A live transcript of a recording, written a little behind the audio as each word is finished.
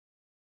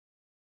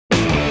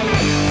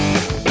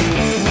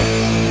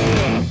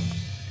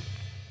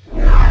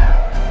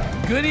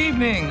Good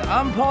evening,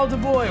 I'm Paul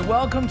DuBois.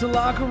 Welcome to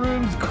Locker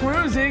Room's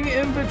Cruising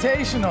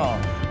Invitational.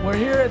 We're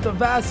here at the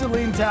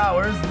Vaseline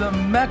Towers, the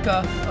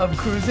mecca of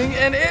cruising,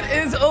 and it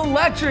is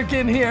electric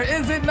in here,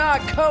 is it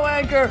not,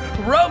 co-anchor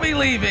Roby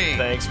Levy?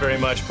 Thanks very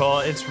much, Paul.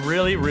 It's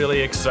really, really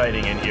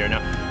exciting in here.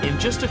 Now, in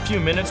just a few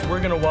minutes,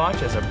 we're gonna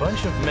watch as a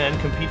bunch of men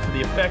compete for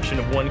the affection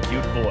of one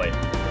cute boy.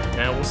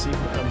 Now we'll see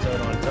who comes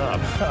out on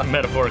top.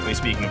 Metaphorically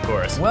speaking, of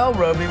course. Well,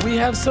 Roby, we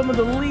have some of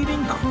the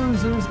leading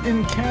cruisers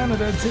in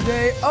Canada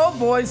today. Oh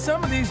boy,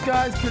 some of these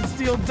guys could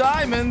steal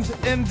diamonds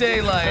in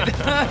daylight.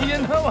 You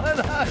know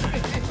what I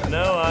mean?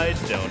 No, I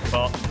don't,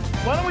 Paul.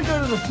 Why don't we go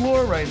to the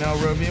floor right now,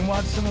 Roby, and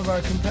watch some of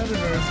our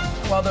competitors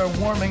while they're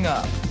warming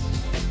up.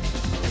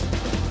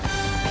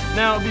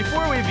 Now,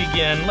 before we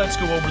begin, let's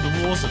go over the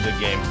rules of the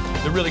game.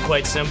 They're really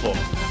quite simple.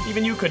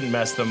 Even you couldn't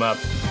mess them up.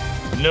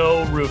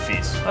 No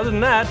roofies. Other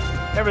than that,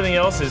 everything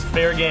else is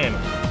fair game.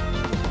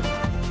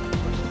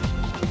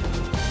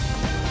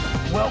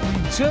 Well,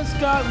 we just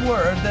got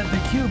word that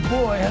the cute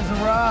boy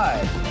has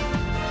arrived.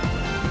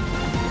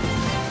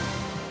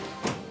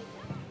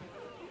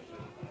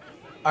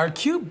 Our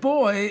cute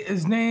boy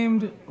is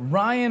named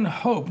Ryan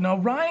Hope. Now,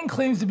 Ryan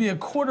claims to be a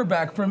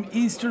quarterback from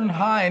Eastern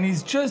High, and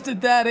he's just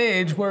at that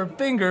age where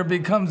finger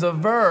becomes a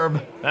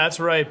verb. That's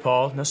right,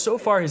 Paul. Now, so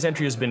far his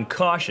entry has been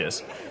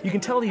cautious. You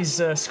can tell he's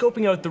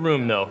scoping out the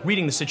room, though,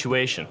 reading the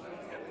situation.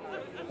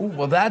 Ooh,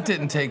 well, that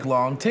didn't take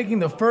long. Taking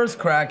the first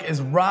crack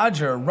is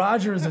Roger.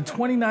 Roger is a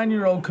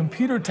 29-year-old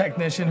computer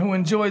technician who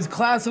enjoys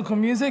classical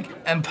music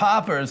and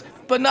poppers,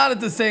 but not at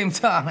the same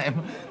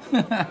time.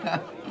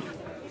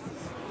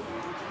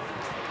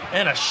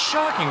 And a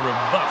shocking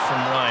rebuff from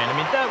Ryan. I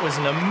mean, that was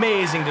an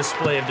amazing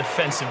display of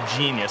defensive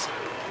genius.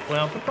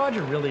 Well, but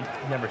Roger really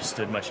never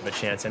stood much of a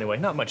chance anyway.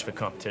 Not much of a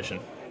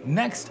competition.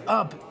 Next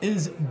up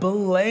is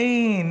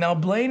Blaine. Now,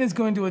 Blaine is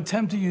going to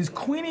attempt to use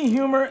Queenie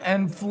humor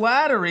and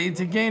flattery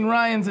to gain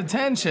Ryan's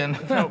attention.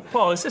 Now,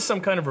 Paul, is this some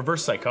kind of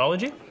reverse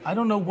psychology? I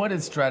don't know what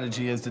his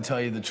strategy is, to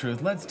tell you the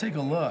truth. Let's take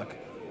a look.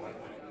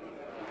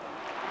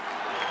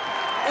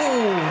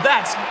 Ooh,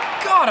 that's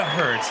gotta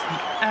hurt.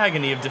 The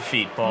agony of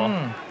defeat,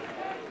 Paul.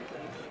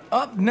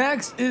 Up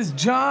next is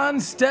John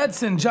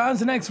Stetson.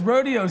 John's an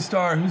ex-rodeo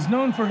star who's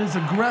known for his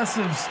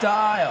aggressive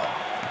style.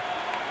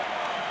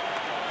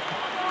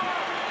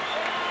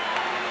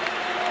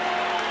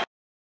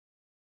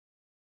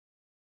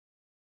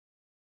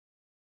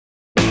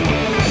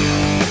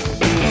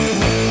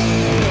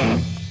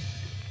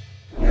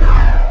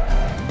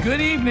 Good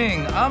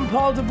evening, I'm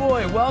Paul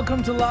DuBois.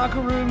 Welcome to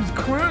Locker Room's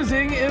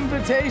Cruising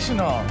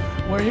Invitational.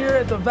 We're here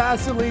at the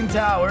Vaseline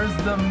Towers,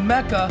 the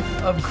mecca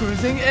of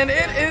cruising, and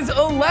it is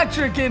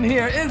electric in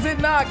here, is it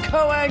not,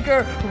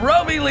 co-anchor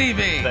Roby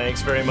Levy?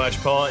 Thanks very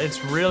much, Paul.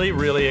 It's really,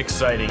 really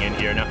exciting in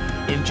here.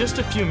 Now, in just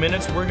a few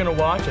minutes, we're gonna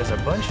watch as a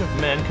bunch of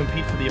men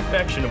compete for the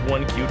affection of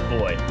one cute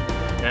boy.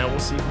 Now we'll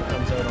see who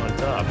comes out on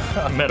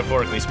top.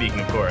 Metaphorically speaking,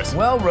 of course.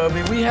 Well,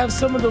 Roby, we have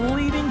some of the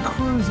leading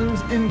cruisers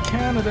in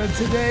Canada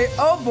today.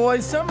 Oh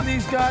boy, some of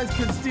these guys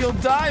could steal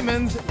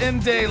diamonds in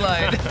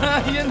daylight.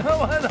 You know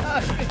what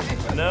I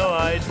mean? No,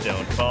 I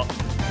don't, Paul.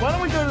 Why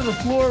don't we go to the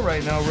floor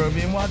right now,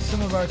 Roby, and watch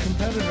some of our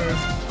competitors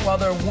while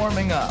they're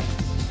warming up.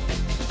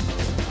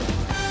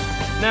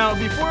 Now,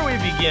 before we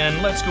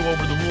begin, let's go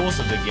over the rules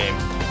of the game.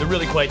 They're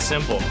really quite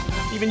simple.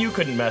 Even you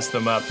couldn't mess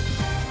them up.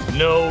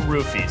 No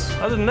roofies.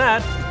 Other than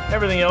that,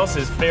 everything else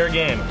is fair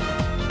game.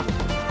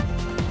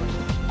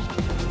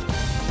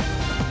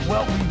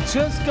 Well, we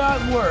just got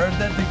word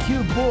that the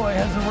cute boy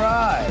has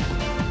arrived.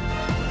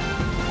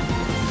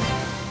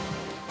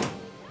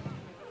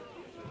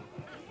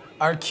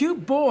 Our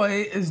cute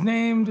boy is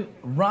named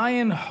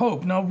Ryan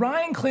Hope. Now,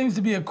 Ryan claims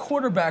to be a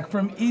quarterback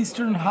from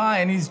Eastern High,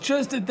 and he's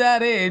just at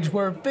that age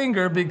where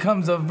finger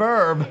becomes a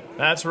verb.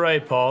 That's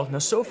right, Paul. Now,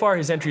 so far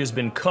his entry has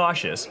been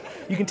cautious.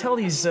 You can tell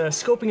he's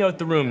scoping out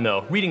the room,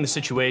 though, reading the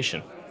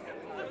situation.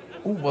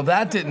 Ooh, well,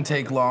 that didn't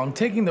take long.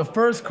 Taking the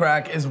first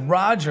crack is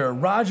Roger.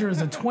 Roger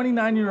is a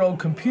 29-year-old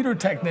computer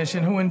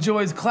technician who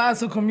enjoys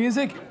classical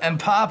music and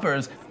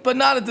poppers, but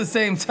not at the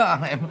same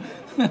time.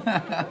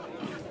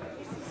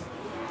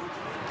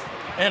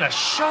 And a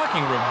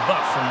shocking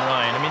rebuff from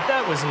Ryan. I mean,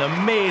 that was an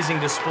amazing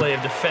display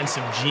of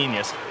defensive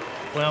genius.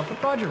 Well,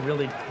 but Roger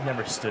really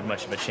never stood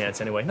much of a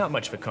chance anyway. Not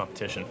much of a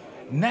competition.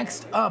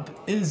 Next up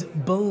is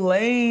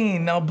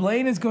Blaine. Now,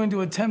 Blaine is going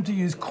to attempt to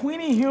use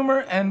Queenie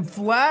humor and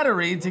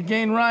flattery to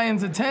gain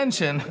Ryan's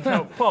attention.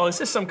 Now, Paul, is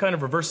this some kind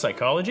of reverse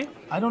psychology?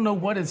 I don't know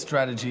what his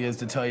strategy is,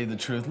 to tell you the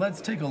truth. Let's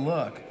take a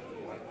look.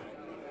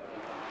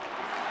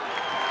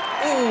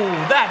 Ooh,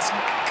 that's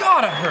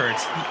gotta hurt.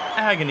 The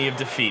agony of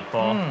defeat,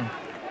 Paul.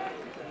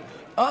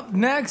 Up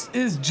next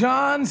is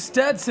John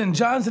Stetson.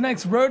 John's an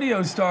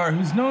ex-rodeo star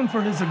who's known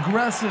for his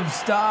aggressive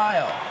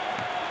style.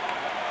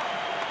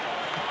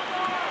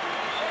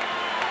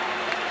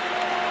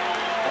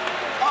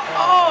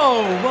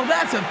 Oh, well,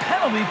 that's a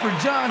penalty for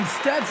John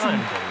Stetson.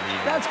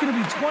 That's going to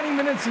be 20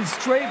 minutes of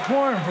straight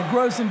porn for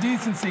gross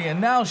indecency, and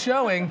now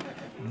showing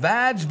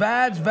Vag,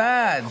 vag,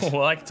 vag.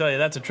 Well, I can tell you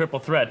that's a triple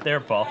threat there,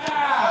 Paul.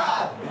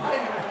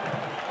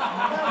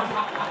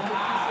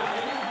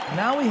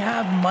 Now we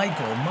have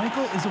Michael.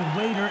 Michael is a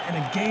waiter in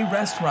a gay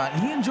restaurant.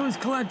 He enjoys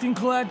collecting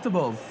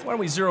collectibles. Why don't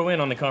we zero in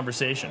on the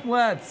conversation?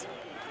 Let's.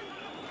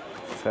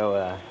 So,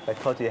 if I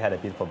told you you had a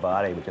beautiful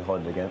body, would you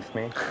hold it against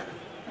me?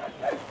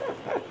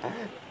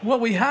 Well,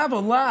 we have a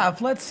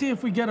laugh. Let's see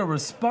if we get a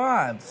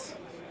response.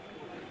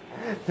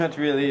 Not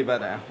really,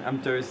 but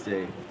I'm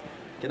thirsty.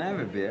 Can I have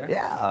a beer?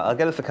 Yeah, I'll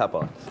get us a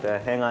couple.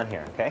 Just hang on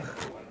here, okay?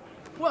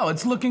 Well,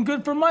 it's looking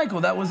good for Michael.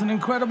 That was an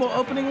incredible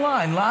opening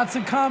line. Lots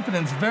of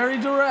confidence, very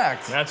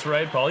direct. That's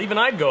right, Paul. Even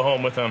I'd go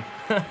home with him.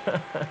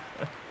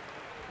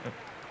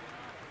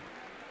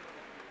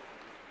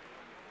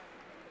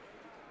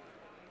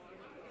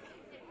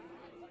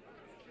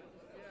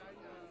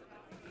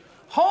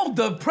 Hold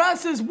the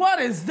presses.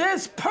 What is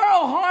this?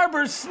 Pearl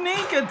Harbor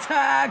sneak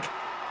attack.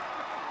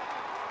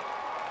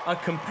 A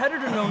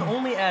competitor known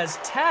only as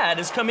Tad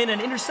has come in and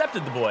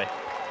intercepted the boy.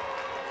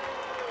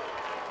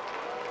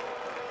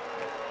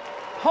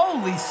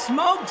 Holy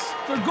smokes!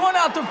 They're going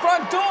out the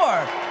front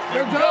door!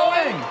 They're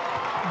going,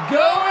 and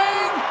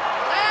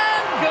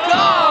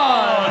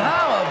gone!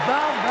 How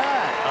about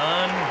that?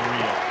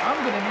 Unreal. I'm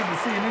gonna need to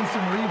see an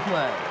instant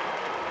replay.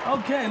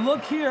 Okay,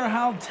 look here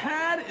how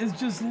Tad is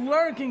just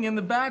lurking in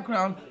the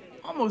background,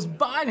 almost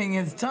biding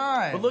his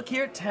time. But look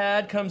here,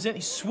 Tad comes in,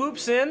 he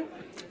swoops in,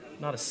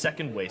 not a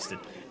second wasted.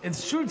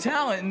 It's true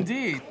talent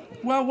indeed.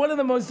 Well, one of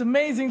the most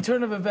amazing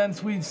turn of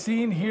events we've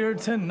seen here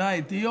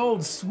tonight. The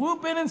old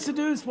swoop in and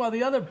seduce while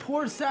the other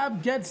poor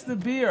sap gets the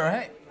beer.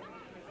 Hey,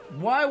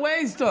 why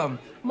waste him?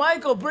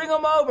 Michael, bring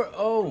him over.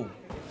 Oh,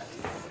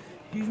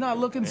 he's not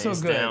looking so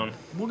He's good. down.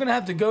 We're gonna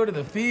have to go to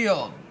the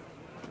field.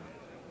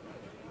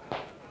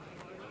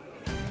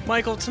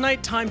 Michael,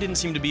 tonight time didn't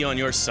seem to be on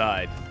your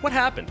side. What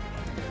happened?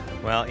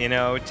 Well, you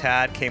know,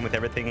 Tad came with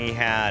everything he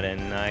had,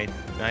 and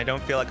I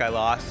don't feel like I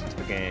lost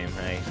the game.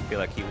 I feel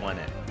like he won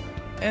it.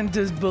 And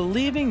does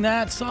believing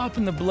that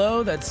soften the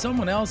blow that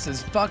someone else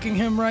is fucking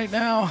him right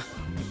now?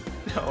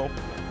 No,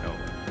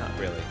 not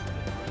really.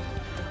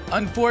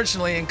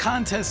 Unfortunately, in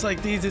contests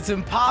like these, it's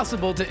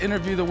impossible to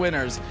interview the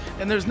winners.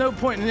 And there's no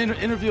point in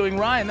interviewing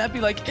Ryan. That'd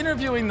be like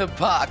interviewing the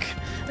puck.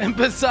 And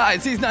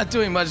besides, he's not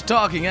doing much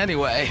talking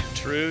anyway.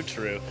 True,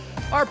 true.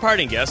 Our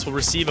parting guest will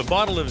receive a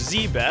bottle of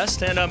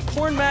Z-Best and a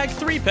Porn Mag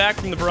 3-pack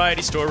from the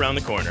variety store around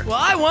the corner. Well,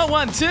 I want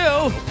one too.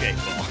 Okay,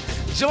 Paul.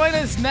 Join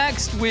us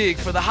next week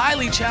for the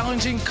highly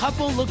challenging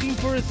couple looking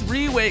for a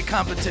three-weight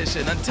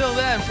competition. Until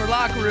then, for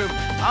Locker Room,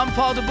 I'm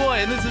Paul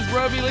DuBois, and this is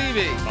Roby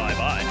Levy.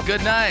 Bye-bye.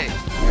 Good night.